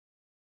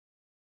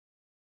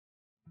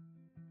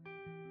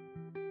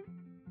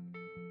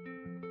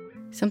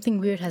Something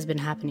weird has been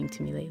happening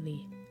to me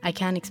lately. I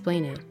can't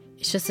explain it.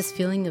 It's just this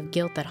feeling of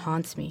guilt that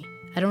haunts me.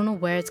 I don't know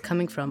where it's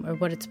coming from or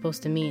what it's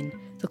supposed to mean.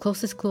 The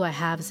closest clue I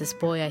have is this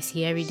boy I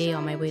see every day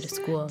on my way to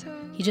school.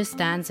 He just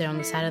stands there on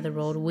the side of the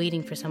road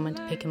waiting for someone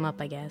to pick him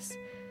up, I guess.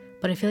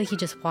 But I feel like he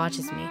just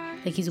watches me,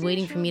 like he's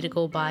waiting for me to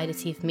go by to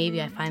see if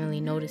maybe I finally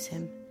notice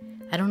him.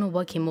 I don't know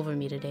what came over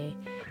me today.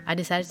 I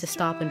decided to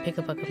stop and pick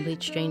up a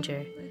complete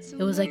stranger.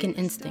 It was like an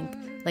instinct,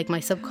 like my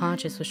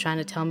subconscious was trying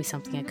to tell me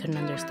something I couldn't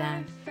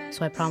understand,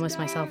 so I promised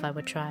myself I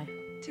would try.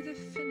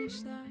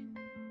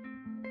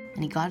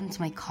 And he got into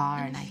my car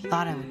and I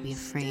thought I would be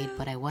afraid,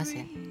 but I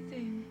wasn't.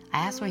 I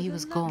asked where he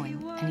was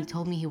going, and he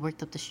told me he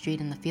worked up the street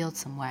in the field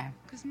somewhere.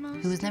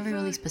 He was never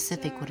really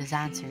specific with his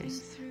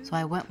answers, so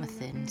I went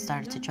with it and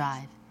started to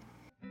drive.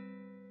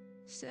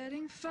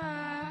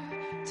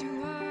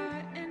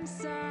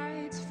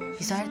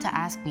 He started to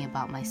ask me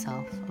about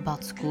myself,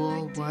 about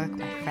school, work,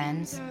 my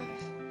friends.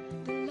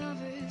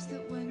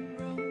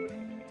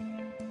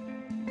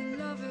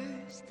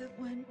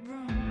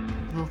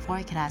 But before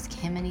I could ask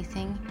him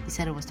anything, he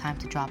said it was time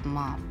to drop him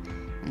off,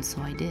 and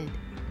so I did.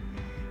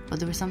 But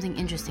there was something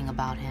interesting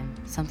about him,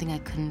 something I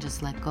couldn't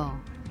just let go.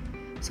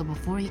 So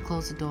before he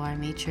closed the door, I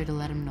made sure to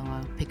let him know I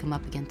would pick him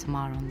up again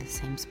tomorrow in the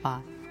same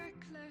spot.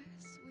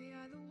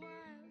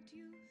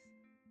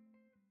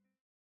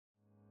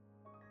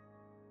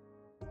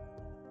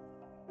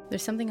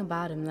 There's something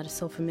about him that is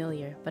so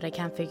familiar, but I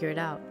can't figure it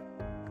out.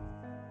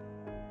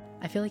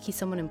 I feel like he's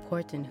someone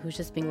important who's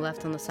just being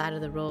left on the side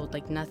of the road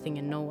like nothing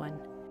and no one.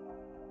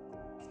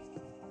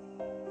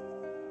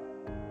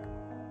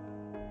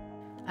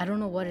 I don't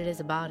know what it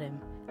is about him.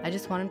 I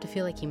just want him to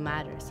feel like he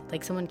matters,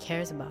 like someone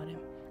cares about him.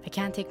 I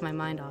can't take my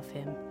mind off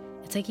him.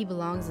 It's like he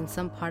belongs in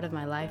some part of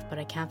my life, but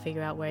I can't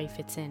figure out where he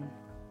fits in.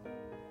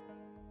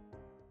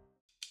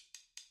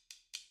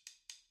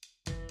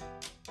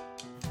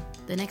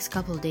 The next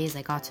couple of days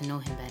I got to know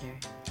him better.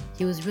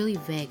 He was really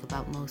vague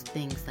about most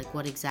things, like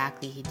what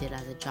exactly he did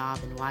as a job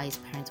and why his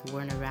parents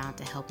weren't around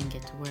to help him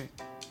get to work.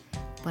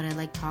 But I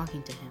liked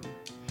talking to him.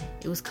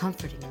 It was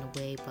comforting in a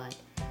way, but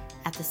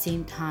at the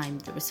same time,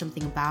 there was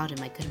something about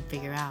him I couldn't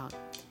figure out.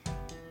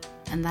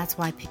 And that's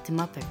why I picked him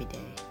up every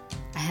day.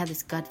 I had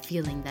this gut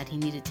feeling that he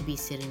needed to be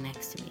sitting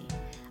next to me,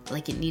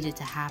 like it needed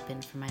to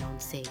happen for my own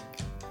sake.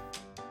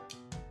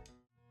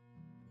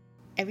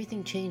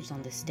 Everything changed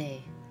on this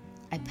day.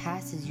 I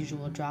passed his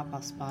usual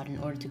drop-off spot in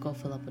order to go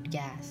fill up with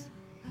gas.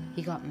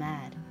 He got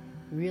mad,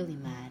 really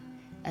mad,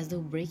 as though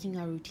breaking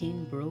our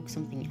routine broke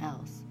something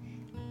else.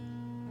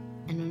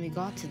 And when we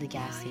got to the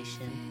gas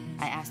station,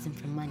 I asked him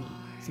for money,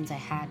 since I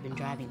had been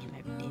driving him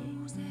every day.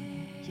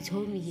 He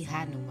told me he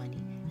had no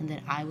money, and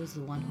that I was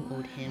the one who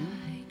owed him.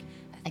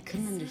 I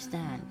couldn't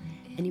understand,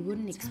 and he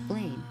wouldn't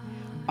explain.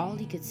 All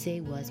he could say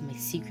was my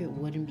secret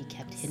wouldn't be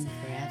kept hidden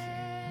forever.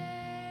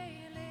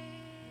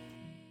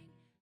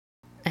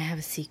 I have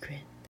a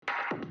secret.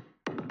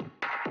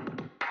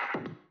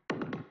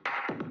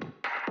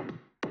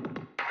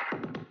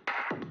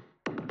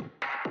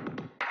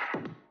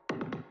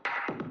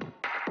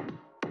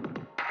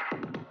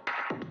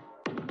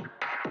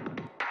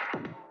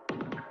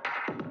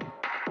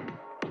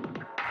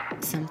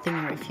 Something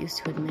I refuse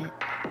to admit.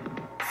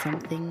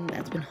 Something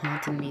that's been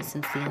haunting me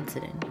since the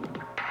incident.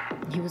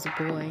 He was a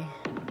boy.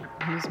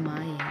 He was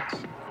my age.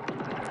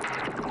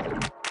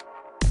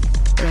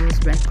 But I was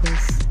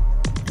reckless,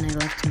 and I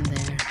left him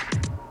there.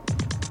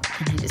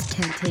 And I just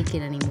can't take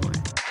it anymore.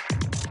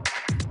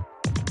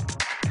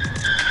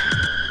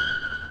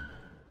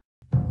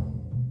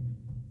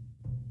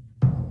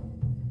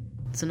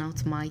 So now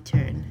it's my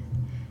turn.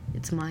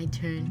 It's my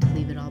turn to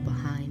leave it all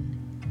behind.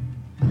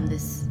 And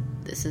this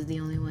is the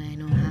only way I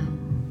know how.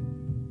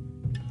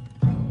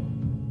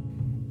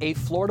 A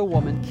Florida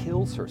woman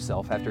kills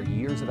herself after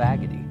years of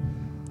agony.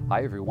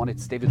 Hi everyone,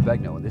 it's David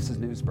Begno and this is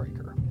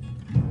Newsbreaker.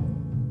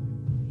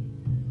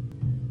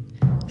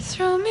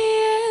 Throw me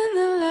in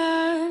the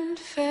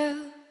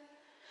landfill.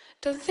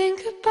 Don't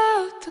think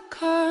about the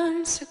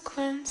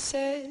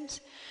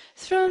consequences.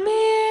 Throw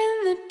me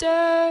in the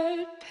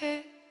dirt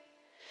pit.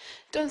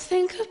 Don't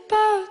think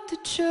about the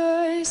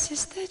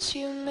choices that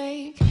you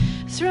make.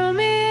 Throw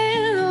me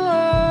in the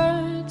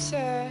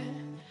water.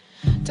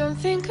 Don't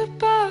think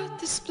about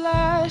the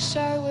splash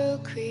I will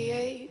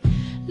create.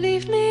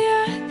 Leave me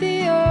at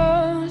the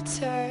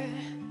altar,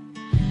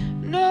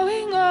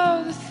 knowing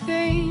all the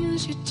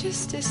things you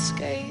just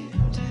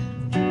escaped.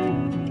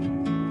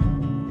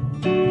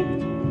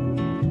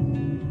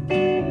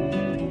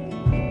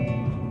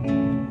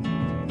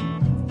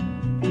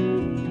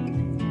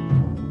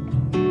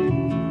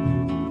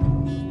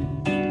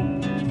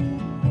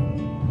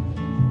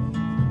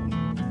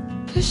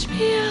 Push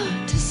me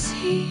out to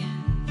sea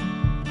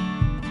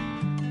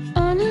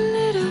on a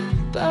little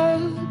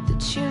boat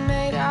that you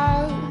made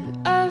out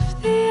of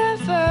the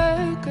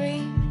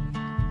evergreen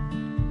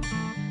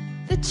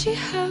that you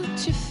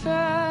helped your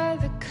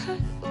father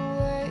cut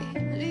away.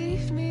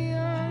 Leave me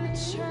on the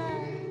track.